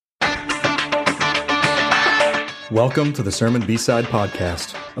Welcome to the Sermon B-Side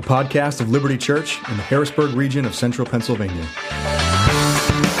Podcast, a podcast of Liberty Church in the Harrisburg region of central Pennsylvania.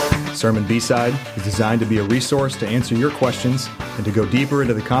 Sermon B-Side is designed to be a resource to answer your questions and to go deeper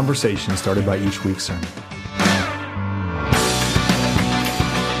into the conversation started by each week's sermon.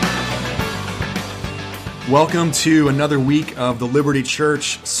 Welcome to another week of the Liberty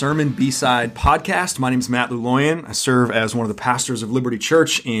Church Sermon B-Side Podcast. My name is Matt Luloyan. I serve as one of the pastors of Liberty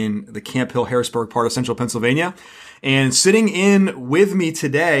Church in the Camp Hill, Harrisburg part of central Pennsylvania. And sitting in with me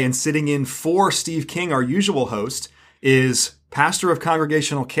today and sitting in for Steve King, our usual host, is pastor of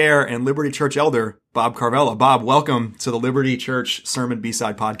Congregational Care and Liberty Church elder, Bob Carvella. Bob, welcome to the Liberty Church Sermon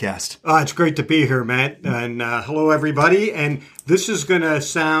B-Side Podcast. It's great to be here, Matt. And hello, everybody. And this is going to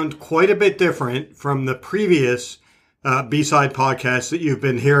sound quite a bit different from the previous B-Side podcast that you've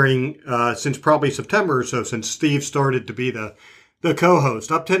been hearing since probably September or so, since Steve started to be the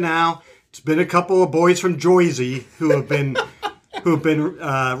co-host. Up to now, it's been a couple of boys from Jersey who have been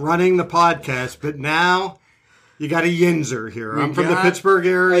running the podcast, but now you got a Yinzer here. I'm from the Pittsburgh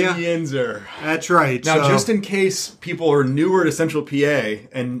area. A Yinzer. That's right. Now, just in case people are newer to Central PA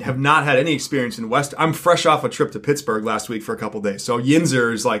and have not had any experience in West, I'm fresh off a trip to Pittsburgh last week for a couple days, so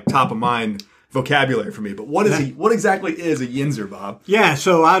Yinzer is like top of mind vocabulary for me. But what exactly is a Yinzer, Bob? Yeah,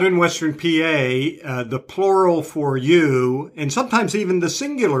 so out in Western PA, the plural for you, and sometimes even the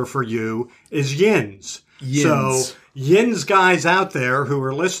singular for you, is yins. So yins guys out there who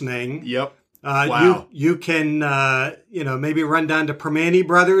are listening. Yep. Wow. You can maybe run down to Permane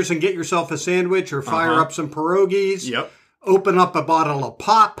Brothers and get yourself a sandwich or fire up some pierogies. Yep. Open up a bottle of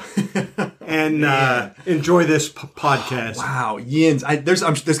pop and enjoy this podcast. Wow, yins. There's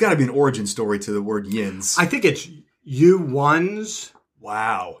got to be an origin story to the word yins. I think it's you ones.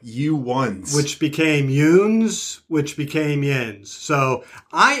 Wow, you ones. Which became yuns, which became yins. So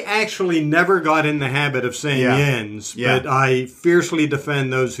I actually never got in the habit of saying yins, but I fiercely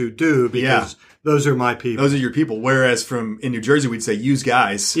defend those who do because those are my people. Those are your people. Whereas in New Jersey, we'd say yous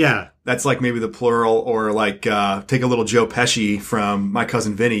guys. Yeah. That's like maybe the plural, or like take a little Joe Pesci from My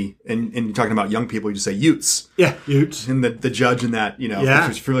Cousin Vinny, and you're talking about young people, you just say utes. Yeah, utes. And the judge in that, if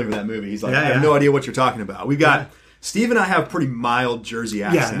you're familiar with that movie, he's like, I have no idea what you're talking about. We've got... Steve and I have pretty mild Jersey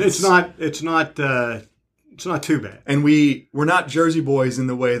accents. Yeah, it's not too bad. And we're not Jersey boys in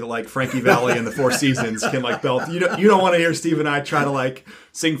the way that like Frankie Valli and the Four Seasons can like belt. You don't want to hear Steve and I try to like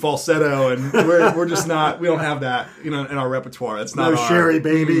sing falsetto, and we're just not. We don't have that in our repertoire. That's not no Sherry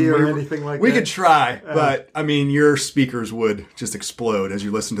Baby or anything like that. We could try, but I mean, your speakers would just explode as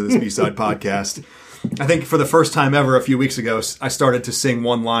you listen to this B-Side podcast. I think for the first time ever a few weeks ago, I started to sing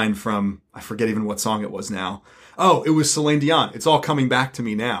one line from, I forget even what song it was now. Oh, it was Celine Dion. It's all coming back to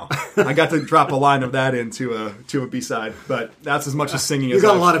me now. I got to drop a line of that into a B-side, but that's as much as singing as you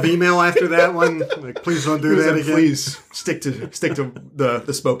got a lot of email after that one. Like, please don't do that again. Please stick to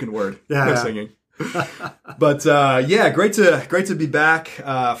the spoken word. No singing. But great to be back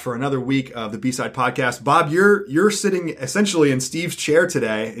for another week of the B-Side podcast. Bob, you're sitting essentially in Steve's chair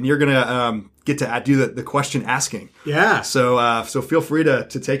today, and you're gonna get to do the question asking. Yeah. So feel free to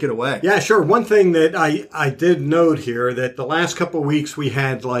take it away. Yeah, sure. One thing that I did note here, that the last couple of weeks we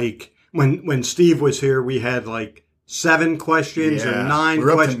had like when Steve was here, we had like 7 questions or 9 we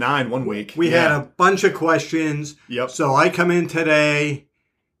were questions. Up to 9 one week. We had a bunch of questions. Yep. So I come in today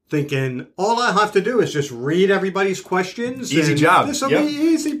thinking all I have to do is just read everybody's questions. Easy job. This will be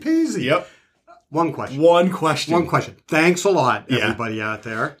easy peasy. Yep. One question. One question. Thanks a lot, everybody out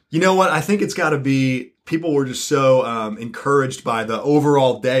there. You know what? I think it's got to be, people were just so encouraged by the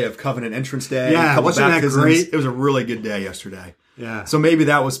overall day of Covenant Entrance Day. Yeah, wasn't that great? It was a really good day yesterday. Yeah. So maybe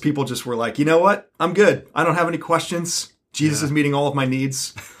that was, people just were like, you know what? I'm good. I don't have any questions. Jesus is meeting all of my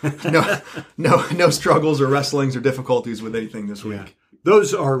needs. No struggles or wrestlings or difficulties with anything this week.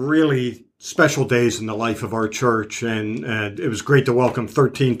 Those are really special days in the life of our church, and it was great to welcome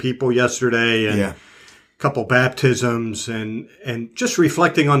 13 people yesterday, and a couple baptisms, and just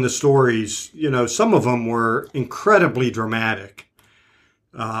reflecting on the stories. Some of them were incredibly dramatic,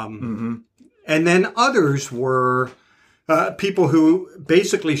 and then others were people who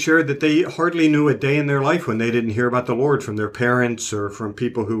basically shared that they hardly knew a day in their life when they didn't hear about the Lord from their parents or from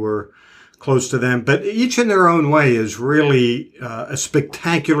people who were close to them, but each in their own way is really a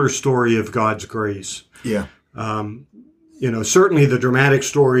spectacular story of God's grace. Yeah. Certainly the dramatic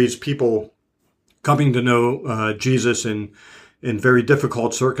stories, people coming to know Jesus in very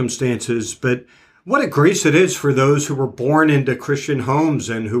difficult circumstances, but what a grace it is for those who were born into Christian homes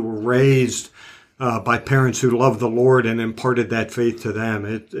and who were raised by parents who loved the Lord and imparted that faith to them.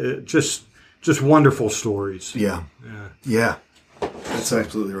 It just wonderful stories. Yeah. That's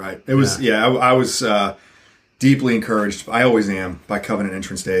absolutely right. It was, I was deeply encouraged. I always am by Covenant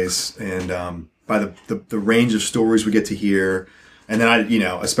Entrance Days, and by the range of stories we get to hear. And then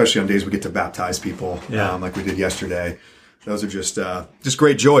especially on days we get to baptize people, like we did yesterday. Those are just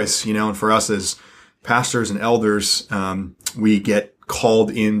great joys, and for us as pastors and elders, we get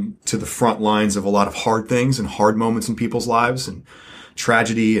called into the front lines of a lot of hard things and hard moments in people's lives, and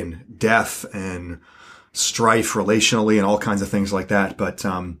tragedy and death and strife relationally and all kinds of things like that.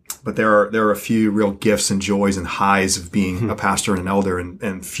 But there are a few real gifts and joys and highs of being a pastor and an elder,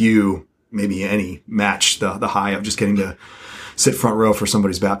 and few, maybe any, match the high of just getting to sit front row for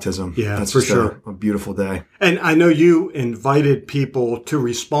somebody's baptism. Yeah, that's for just sure. A beautiful day. And I know you invited people to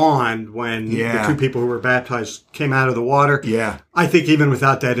respond when the two people who were baptized came out of the water. Yeah. I think even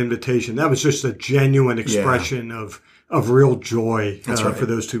without that invitation, that was just a genuine expression of real joy for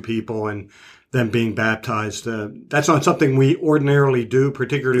those two people and them being baptized. That's not something we ordinarily do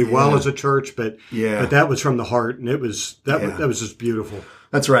particularly well as a church, but that was from the heart, and that was just beautiful.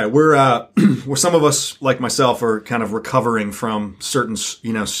 That's right. We're some of us, like myself, are kind of recovering from certain,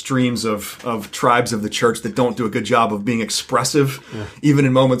 streams of tribes of the church that don't do a good job of being expressive, even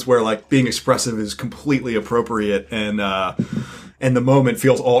in moments where like being expressive is completely appropriate, and the moment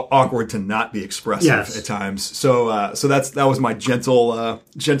feels all awkward to not be expressive at times. So that was my gentle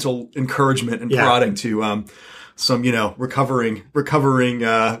encouragement and prodding to some recovering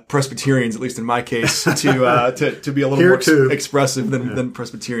Presbyterians, at least in my case, to be a little more expressive than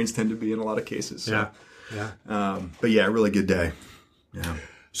Presbyterians tend to be in a lot of cases. So, but really good day. Yeah.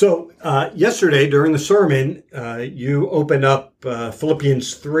 So yesterday during the sermon, you opened up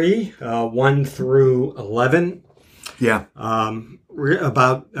Philippians 3, 1 through 11. Yeah.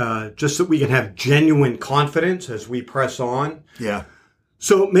 About just that we can have genuine confidence as we press on. Yeah.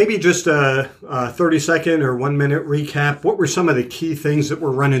 So maybe just a 30-second or 1-minute recap. What were some of the key things that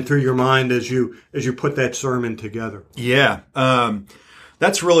were running through your mind as you put that sermon together? Yeah.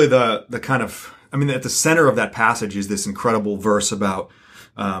 That's really the kind of, at the center of that passage is this incredible verse about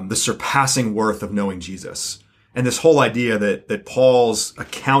the surpassing worth of knowing Jesus. And this whole idea that Paul's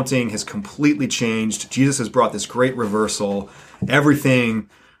accounting has completely changed. Jesus has brought this great reversal.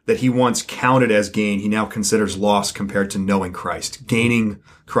 Everything that he once counted as gain, he now considers loss compared to knowing Christ, gaining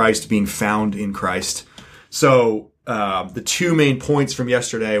Christ, being found in Christ. So the two main points from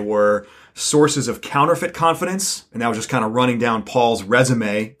yesterday were sources of counterfeit confidence, and that was just kind of running down Paul's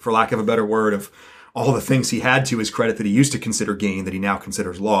resume, for lack of a better word, of all the things he had to his credit that he used to consider gain that he now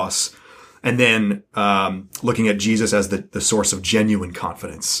considers loss. And then looking at Jesus as the source of genuine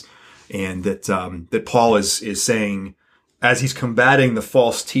confidence, and that Paul is saying, as he's combating the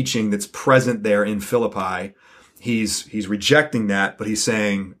false teaching that's present there in Philippi, he's rejecting that, but he's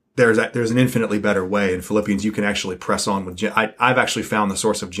saying there's an infinitely better way. In Philippians, you can actually press on with. I've actually found the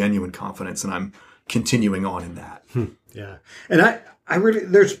source of genuine confidence, and I'm continuing on in that. Yeah, and I really,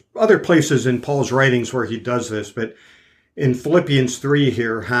 there's other places in Paul's writings where he does this, but in Philippians 3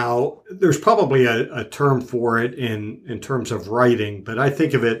 here, how there's probably a term for it in terms of writing, but I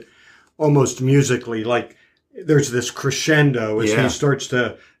think of it almost musically, like there's this crescendo as he starts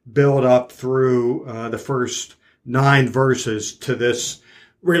to build up through the first 9 verses to this.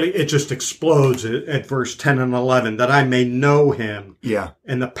 Really, it just explodes at verse 10 and 11, that I may know him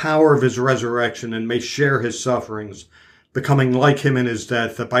and the power of his resurrection, and may share his sufferings, becoming like him in his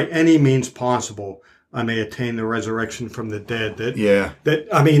death, that by any means possible I may attain the resurrection from the dead.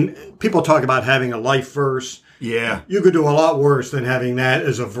 People talk about having a life verse. Yeah. You could do a lot worse than having that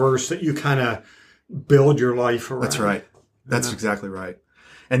as a verse that you kind of build your life around. That's right. That's exactly right.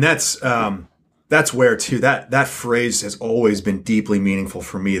 And that's where too, that phrase has always been deeply meaningful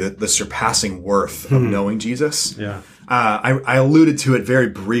for me, the surpassing worth of knowing Jesus. Yeah. I alluded to it very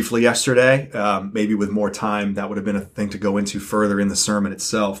briefly yesterday. Maybe with more time, that would have been a thing to go into further in the sermon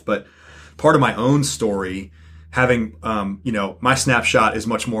itself. But part of my own story, having, my snapshot is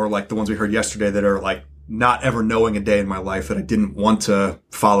much more like the ones we heard yesterday that are like not ever knowing a day in my life that I didn't want to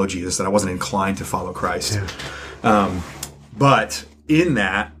follow Jesus, that I wasn't inclined to follow Christ. Yeah. But in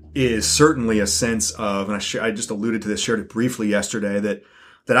that is certainly a sense of, and I just alluded to this, shared it briefly yesterday,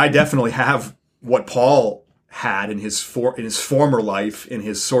 that I definitely have what Paul had in his former life, in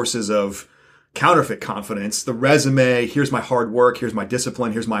his sources of counterfeit confidence. The resume, here's my hard work, here's my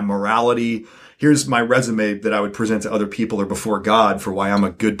discipline, here's my morality, here's my resume that I would present to other people or before God for why I'm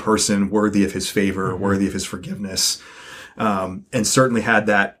a good person, worthy of his favor, worthy of his forgiveness. And certainly had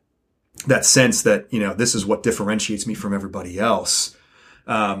that sense that, this is what differentiates me from everybody else.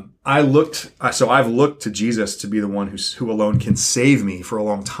 I've looked to Jesus to be the one who alone can save me for a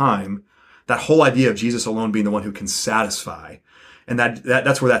long time. That whole idea of Jesus alone being the one who can satisfy And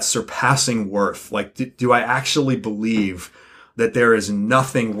that's where that surpassing worth, like, do I actually believe that there is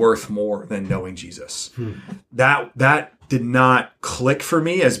nothing worth more than knowing Jesus? That did not click for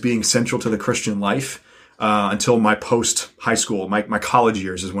me as being central to the Christian life until my post-high school, my college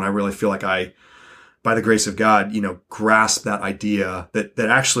years is when I really feel like I, by the grace of God, grasp that idea that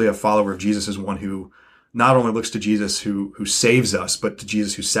actually a follower of Jesus is one who not only looks to Jesus who saves us, but to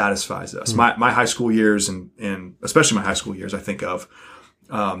Jesus who satisfies us. My high school years and especially my high school years, I think of,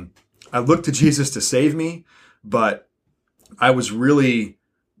 I looked to Jesus to save me, but there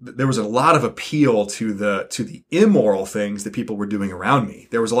was a lot of appeal to the immoral things that people were doing around me.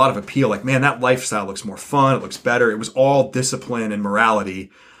 There was a lot of appeal, like, man, that lifestyle looks more fun. It looks better. It was all discipline and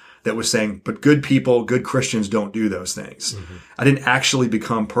morality that was saying, but good people, good Christians don't do those things. I didn't actually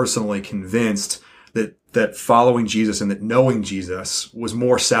become personally convinced that following Jesus and that knowing Jesus was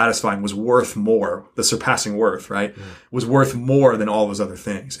more satisfying, was worth more, the surpassing worth, right? Was worth more than all those other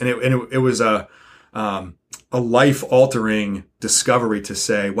things. And it was a life-altering discovery to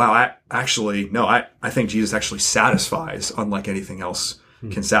say, wow, I think Jesus actually satisfies unlike anything else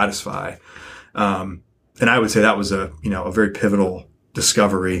can satisfy. And I would say that was a very pivotal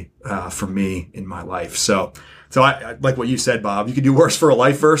discovery for me in my life. So I like what you said, Bob. You could do worse for a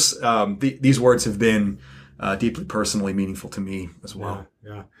life verse. These words have been deeply personally meaningful to me as well.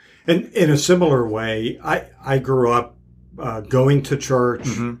 Yeah. And in a similar way, I grew up going to church,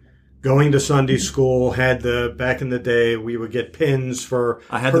 going to Sunday school. Back in the day, we would get pins for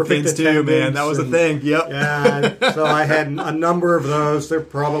I had the pins too, man. That was a thing. Yep. Yeah. So I had a number of those. They're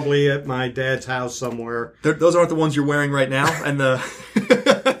probably at my dad's house somewhere. Those aren't the ones you're wearing right now, and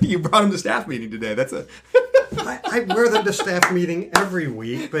you brought them to staff meeting today. I wear them to staff meeting every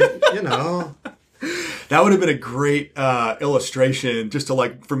week, but that would have been a great illustration, just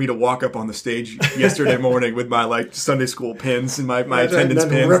for me to walk up on the stage yesterday morning with my Sunday school pins and my attendance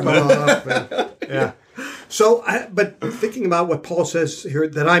pins. Rip them off yeah. So, but thinking about what Paul says here,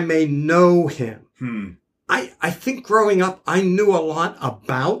 that I may know him. I think growing up, I knew a lot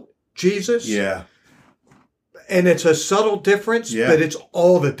about Jesus. Yeah. And it's a subtle difference, but it's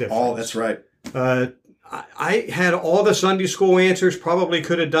all the difference. Oh, that's right. I had all the Sunday school answers, probably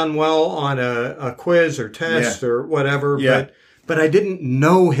could have done well on a quiz or test or whatever, but I didn't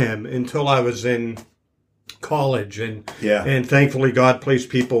know him until I was in college. And thankfully God placed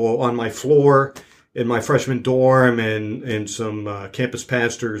people on my floor in my freshman dorm and some campus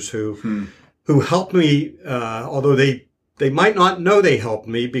pastors who helped me, although they might not know they helped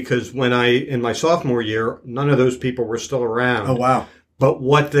me, because in my sophomore year, none of those people were still around. Oh, wow. But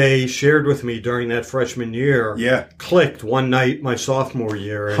what they shared with me during that freshman year clicked one night my sophomore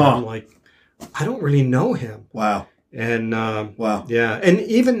year. And I'm like, I don't really know him. Wow. And yeah. And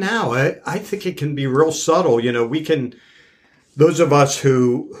even now, I think it can be real subtle. Those of us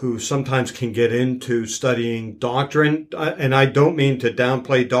who sometimes can get into studying doctrine, and I don't mean to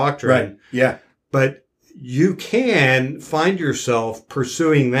downplay doctrine. Right. Yeah. But you can find yourself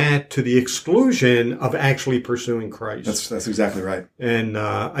pursuing that to the exclusion of actually pursuing Christ. That's exactly right. And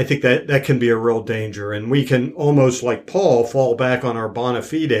I think that can be a real danger. And we can almost, like Paul, fall back on our bona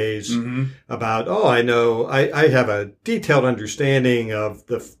fides about, I know, I have a detailed understanding of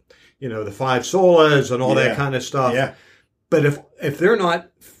the 5 solas and all that kind of stuff. Yeah. But if they're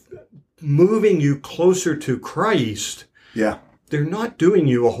not moving you closer to Christ, they're not doing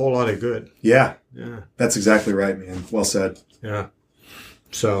you a whole lot of good. Yeah. That's exactly right, man. Well said. Yeah.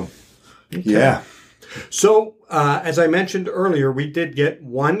 So, okay. Yeah. So, as I mentioned earlier, we did get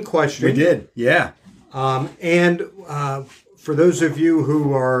one question. We did. Yeah. And for those of you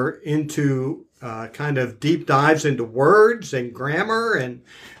who are into kind of deep dives into words and grammar and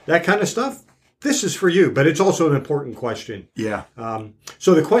that kind of stuff, this is for you, but it's also an important question. Yeah.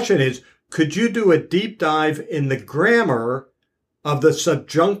 So the question is, could you do a deep dive in the grammar of the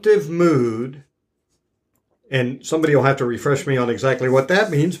subjunctive mood? And somebody will have to refresh me on exactly what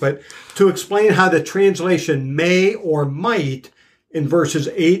that means, but to explain how the translation may or might in verses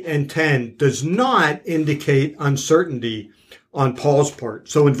 8 and 10 does not indicate uncertainty on Paul's part.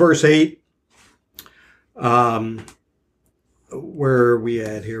 So in verse 8, where are we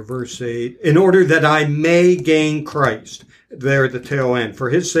at here? Verse 8, in order that I may gain Christ, there at the tail end. For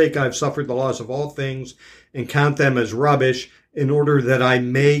his sake I've suffered the loss of all things and count them as rubbish, in order that I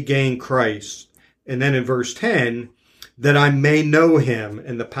may gain Christ. And then in verse 10, that I may know him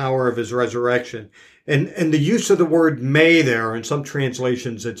and the power of his resurrection. And the use of the word may there, in some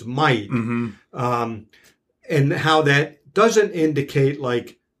translations it's might, and how that doesn't indicate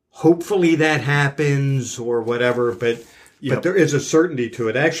hopefully that happens or whatever, but there is a certainty to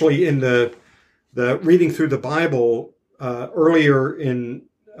it. Actually, in the reading through the Bible, earlier in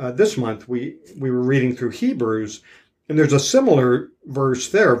this month, we were reading through Hebrews, and there's a similar verse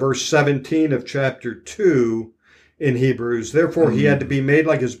there, verse 17 of chapter 2 in Hebrews. Therefore, he had to be made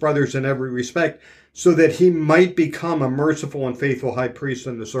like his brothers in every respect, so that he might become a merciful and faithful high priest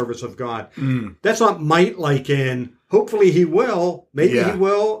in the service of God. That's not might like in, hopefully he will, maybe he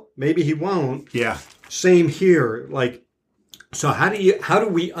will, maybe he won't. Yeah. Same here. Like, so how do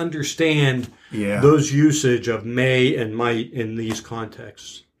we understand those usage of may and might in these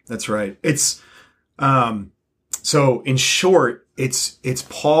contexts? That's right. It's, so in short, it's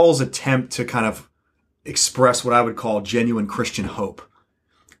Paul's attempt to kind of express what I would call genuine Christian hope.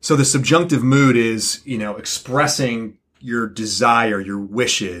 So the subjunctive mood is, expressing your desire, your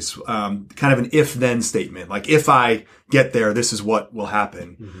wishes, kind of an if-then statement. Like, if I get there, this is what will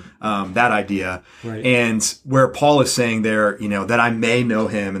happen. That idea. Right. And where Paul is saying there, that I may know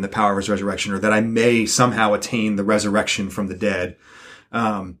him in the power of his resurrection, or that I may somehow attain the resurrection from the dead.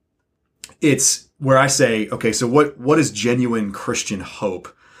 It's where I say, okay, so what is genuine Christian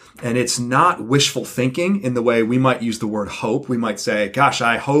hope? And it's not wishful thinking in the way we might use the word hope. We might say, gosh,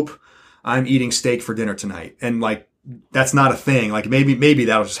 I hope I'm eating steak for dinner tonight. And like, that's not a thing. Like maybe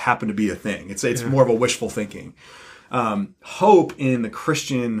that'll just happen to be a thing. It's more of a wishful thinking. Hope in the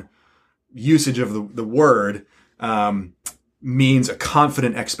Christian usage of the word, means a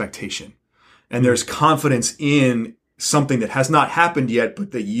confident expectation. And there's confidence in something that has not happened yet, but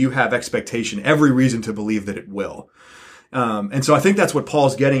that you have expectation, every reason to believe that it will. And so I think that's what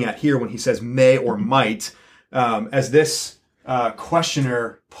Paul's getting at here when he says may or might. As this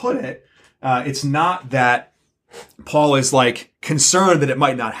questioner put it, it's not that Paul is like concerned that it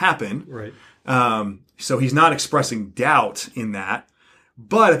might not happen. Right. So he's not expressing doubt in that.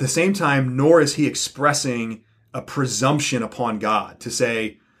 But at the same time, nor is he expressing a presumption upon God to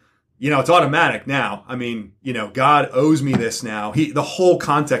say, it's automatic now. I mean, God owes me this now. The whole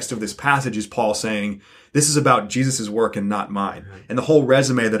context of this passage is Paul saying, this is about Jesus' work and not mine. And the whole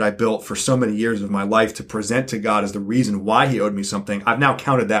resume that I built for so many years of my life to present to God as the reason why he owed me something, I've now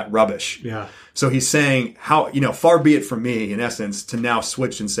counted that rubbish. Yeah. So he's saying, far be it from me, in essence, to now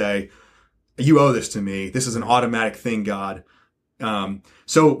switch and say, you owe this to me. This is an automatic thing, God.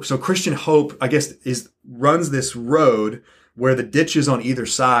 So Christian hope, I guess, runs this road where the ditches on either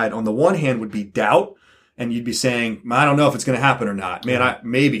side, on the one hand, would be doubt. And you'd be saying, I don't know if it's going to happen or not. Man,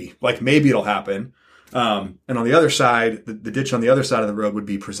 maybe it'll happen. And on the other side, the ditch on the other side of the road would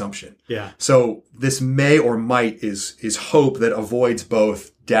be presumption. Yeah. So this may or might is hope that avoids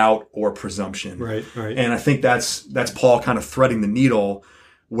both doubt or presumption. Right. And I think that's Paul kind of threading the needle,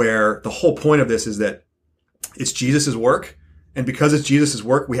 where the whole point of this is that it's Jesus' work. And because it's Jesus'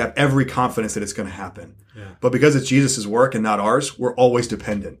 work, we have every confidence that it's going to happen. Yeah. But because it's Jesus' work and not ours, we're always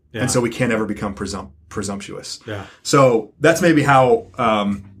dependent. Yeah. And so we can't ever become presumptuous. Yeah. So that's maybe how,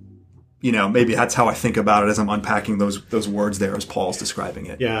 maybe that's how I think about it as I'm unpacking those words there as Paul's describing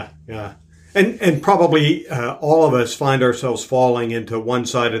it. Yeah. And probably all of us find ourselves falling into one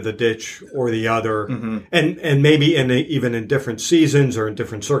side of the ditch or the other. Mm-hmm. And maybe even in different seasons or in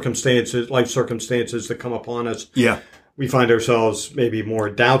different life circumstances that come upon us. Yeah. We find ourselves maybe more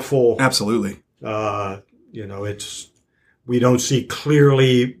doubtful. Absolutely. We don't see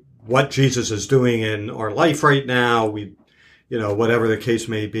clearly what Jesus is doing in our life right now. Whatever the case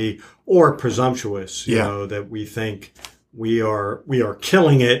may be, or presumptuous, that we think we are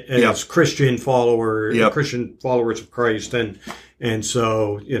killing it as Christian followers of Christ. And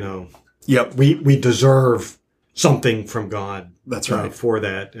so, we deserve something from God. That's right. For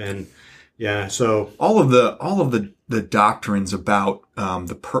that. And so all of the doctrines about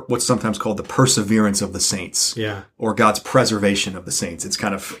what's sometimes called the perseverance of the saints, or God's preservation of the saints. It's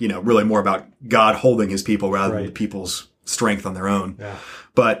kind of really more about God holding His people rather than the people's strength on their own. Yeah.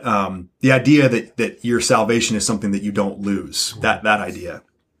 But the idea that your salvation is something that you don't lose, that idea,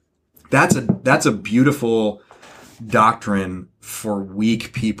 that's a beautiful doctrine for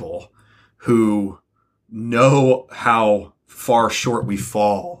weak people who know how far short we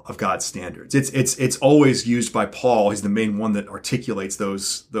fall of God's standards. It's always used by Paul. He's the main one that articulates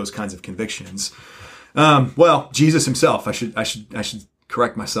those kinds of convictions. Jesus himself, I should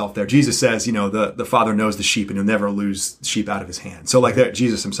correct myself there. Jesus says, the Father knows the sheep and he'll never lose the sheep out of his hand. So like that,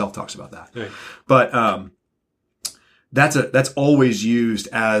 Jesus himself talks about that. Right. But that's always used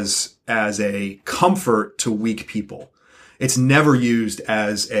as a comfort to weak people. It's never used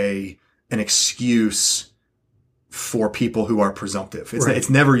as an excuse for people who are presumptive. It's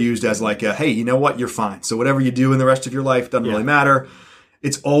never used as like hey, you know what? You're fine. So whatever you do in the rest of your life doesn't really matter.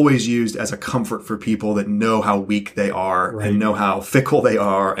 It's always used as a comfort for people that know how weak they are and know how fickle they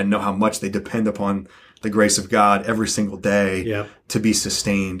are and know how much they depend upon the grace of God every single day to be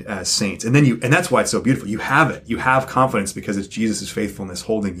sustained as saints. And that's why it's so beautiful. You have it. You have confidence because it's Jesus' faithfulness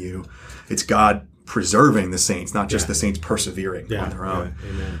holding you. It's God preserving the saints, not just the saints persevering on their own.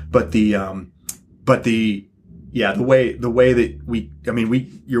 Amen. But the way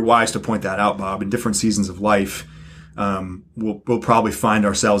that you're wise to point that out, Bob. In different seasons of life, we'll probably find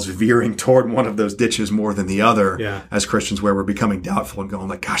ourselves veering toward one of those ditches more than the other as Christians, where we're becoming doubtful and going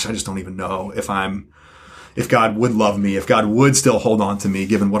like, gosh, I just don't even know if God would love me, if God would still hold on to me,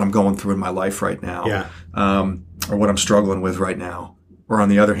 given what I'm going through in my life right now, or what I'm struggling with right now. Or on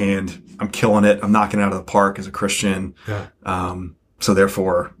the other hand, I'm killing it. I'm knocking it out of the park as a Christian. So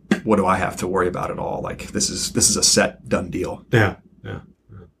therefore, what do I have to worry about at all? Like this is a set, done deal. Yeah.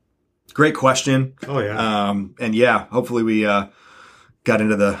 Great question. Oh yeah. And hopefully we got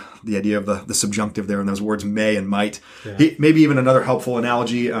into the idea of the subjunctive there in those words may and might. Maybe even another helpful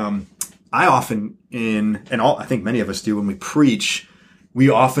analogy. I often I think many of us do when we preach, we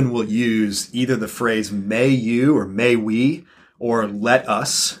often will use either the phrase may you or may we or let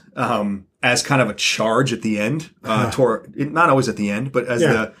us as kind of a charge at the end, not always at the end, but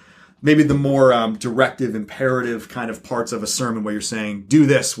as maybe the more directive, imperative kind of parts of a sermon where you're saying, do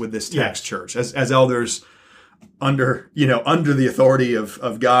this with this text, church. As elders under the authority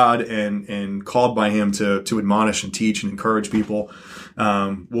of God and called by him to admonish and teach and encourage people,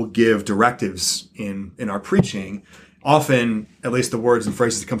 will give directives in our preaching. Often, at least the words and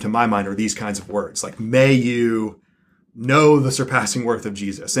phrases that come to my mind are these kinds of words, like, may you know the surpassing worth of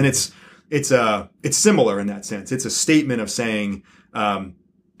Jesus. And it's similar in that sense. It's a statement of saying,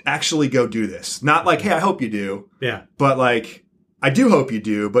 actually go do this. Not like, hey, I hope you do. Yeah. But like, I do hope you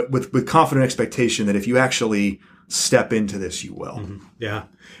do, but with confident expectation that if you actually step into this, you will. Mm-hmm. Yeah.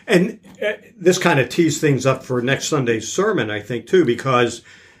 And this kind of tees things up for next Sunday's sermon, I think, too, because,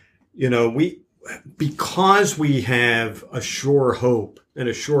 because we have a sure hope and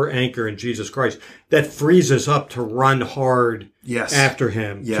a sure anchor in Jesus Christ, that frees us up to run hard after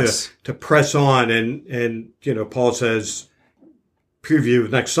him, to press on. And Paul says, preview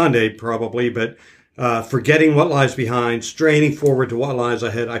next Sunday probably, but forgetting what lies behind, straining forward to what lies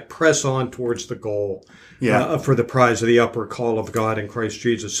ahead, I press on towards the goal for the prize of the upward call of God in Christ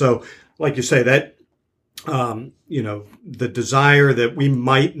Jesus. So like you say, that, the desire that we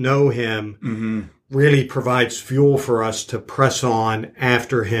might know him really provides fuel for us to press on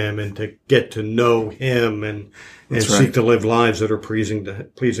after him and to get to know him and seek to live lives that are pleasing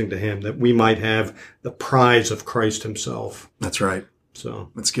to him, that we might have the prize of Christ himself. That's right.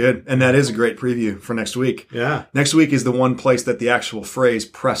 So that's good. And that is a great preview for next week. Yeah. Next week is the one place that the actual phrase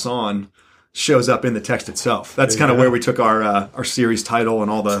press on shows up in the text itself. That's kind of where we took our series title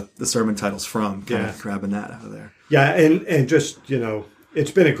and all the sermon titles from, kind of grabbing that out of there. Yeah. And just,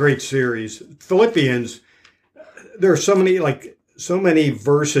 it's been a great series. Philippians, there are so many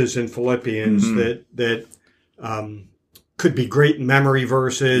verses in Philippians that could be great memory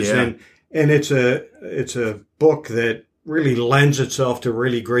verses. Yeah. And it's a book that really lends itself to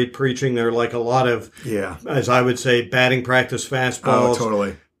really great preaching. There are like a lot of, as I would say, batting practice fastballs. Oh,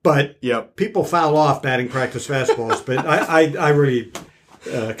 totally. But people foul off batting practice fastballs. But I really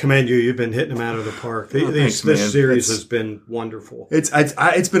commend you. You've been hitting them out of the park. This series has been wonderful.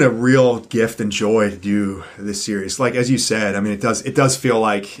 It's been a real gift and joy to do this series. Like as you said, I mean, it does feel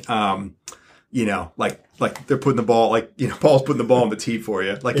like like they're putting the ball, Paul's putting the ball on the tee for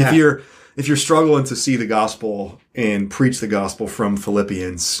you. Like if you're struggling to see the gospel and preach the gospel from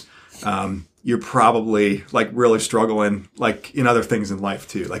Philippians, you're probably like really struggling like in other things in life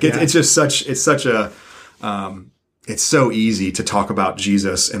too. Like it's so easy to talk about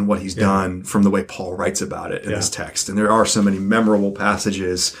Jesus and what he's done from the way Paul writes about it in this text. And there are so many memorable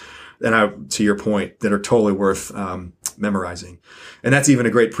passages that to your point, that are totally worth memorizing. And that's even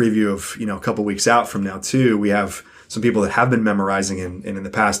a great preview of, a couple weeks out from now too. We have some people that have been memorizing and in the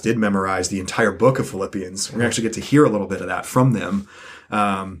past did memorize the entire book of Philippians. We're going to actually get to hear a little bit of that from them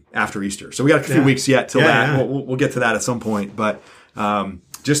after Easter. So we got a few weeks yet till that. Yeah. We'll get to that at some point. But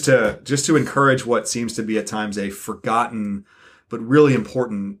just to encourage what seems to be at times a forgotten but really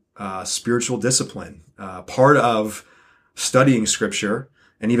important spiritual discipline. Part of studying Scripture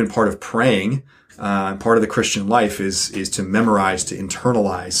and even part of praying, part of the Christian life is to memorize, to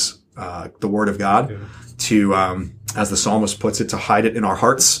internalize the Word of God, to, as the psalmist puts it, to hide it in our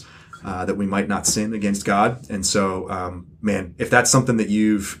hearts, that we might not sin against God. And so, if that's something that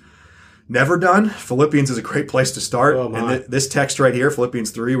you've never done, Philippians is a great place to start. Oh, and this text right here,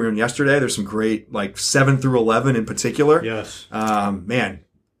 Philippians 3, we were in yesterday, there's some great, 7 through 11 in particular. Yes.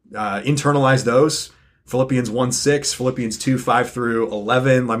 Internalize those. Philippians 1:6, Philippians 2:5 through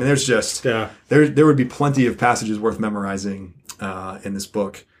 11. I mean, there's just, there would be plenty of passages worth memorizing in this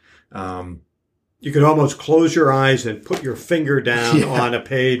book. You could almost close your eyes and put your finger down on a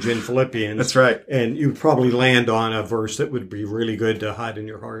page in Philippians. That's right. And you'd probably land on a verse that would be really good to hide in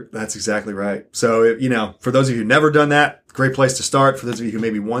your heart. That's exactly right. So, for those of you who've never done that, great place to start. For those of you who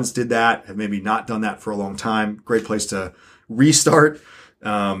maybe once did that, have maybe not done that for a long time, great place to restart.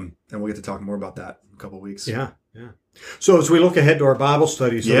 And we'll get to talk more about that in a couple of weeks. Yeah. So as we look ahead to our Bible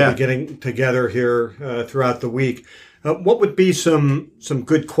studies, we'll be getting together here throughout the week. What would be some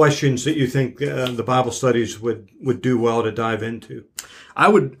good questions that you think the Bible studies would do well to dive into? I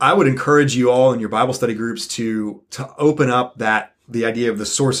would encourage you all in your Bible study groups to open up the idea of the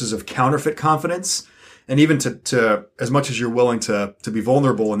sources of counterfeit confidence, and even to as much as you're willing to be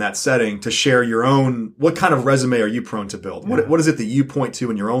vulnerable in that setting, to share your own. What kind of resume are you prone to build? Yeah. What is it that you point to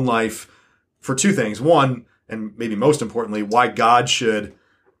in your own life for two things? One, and maybe most importantly, why God should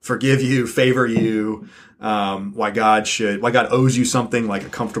forgive you, favor you, why God owes you something like a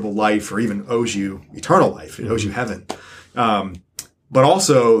comfortable life, or even owes you eternal life. It owes you heaven. But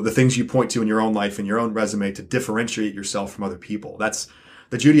also the things you point to in your own life and your own resume to differentiate yourself from other people.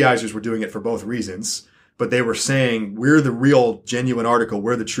 The Judaizers were doing it for both reasons, but they were saying, we're the real genuine article.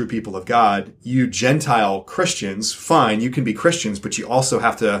 We're the true people of God. You Gentile Christians, fine, you can be Christians, but you also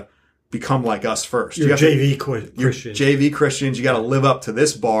have to become like us first. You're JV Christians. JV Christians. You got to live up to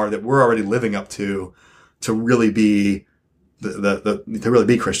this bar that we're already living up to really be to really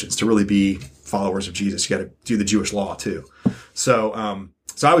be Christians, to really be followers of Jesus. You got to do the Jewish law too. So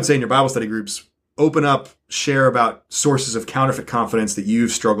I would say in your Bible study groups, open up, share about sources of counterfeit confidence that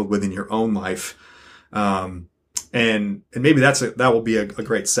you've struggled with in your own life. And maybe that will be a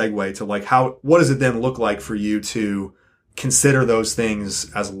great segue to what does it then look like for you to consider those things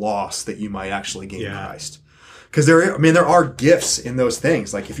as loss that you might actually gain in Christ. Because there are gifts in those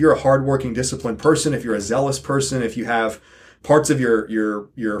things. Like if you're a hardworking, disciplined person, if you're a zealous person, if you have parts of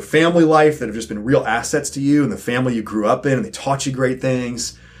your family life that have just been real assets to you and the family you grew up in and they taught you great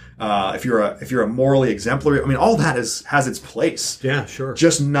things. If you're a morally exemplary, all that has its place. Yeah, sure.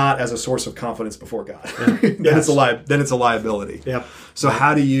 Just not as a source of confidence before God. Yeah. Then it's a liability. Yep. So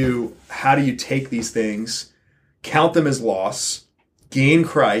how do you take these things, count them as loss, gain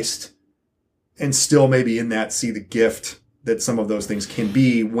Christ, and still maybe in that see the gift that some of those things can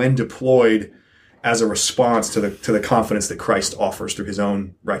be when deployed as a response to the confidence that Christ offers through his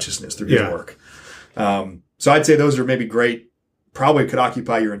own righteousness, through his work. So I'd say those are maybe great, probably could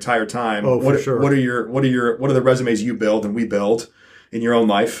occupy your entire time. Oh, for sure. What are the resumes you build and we build in your own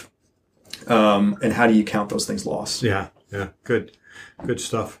life? And how do you count those things lost? Yeah. Good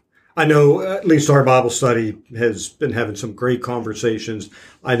stuff. I know at least our Bible study has been having some great conversations.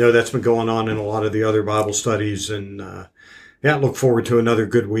 I know that's been going on in a lot of the other Bible studies, and look forward to another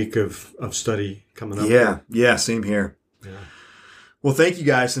good week of study coming up. Yeah, same here. Yeah. Well, thank you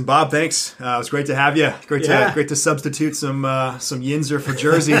guys, and Bob, thanks. It was great to have you. Great to substitute some Yinzer for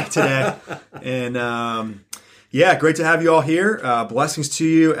Jersey today, and great to have you all here. Blessings to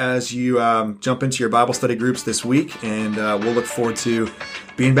you as you jump into your Bible study groups this week, and we'll look forward to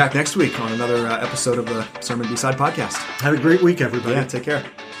being back next week on another episode of the Sermon B-Side podcast. Have a great week, everybody. Yeah, take care.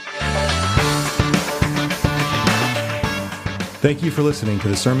 Thank you for listening to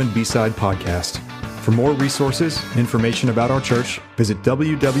the Sermon B-Side podcast. For more resources, information about our church, visit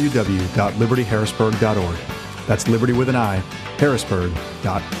www.libertyharrisburg.org. That's Liberty with an I,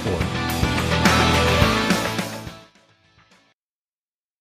 Harrisburg.org.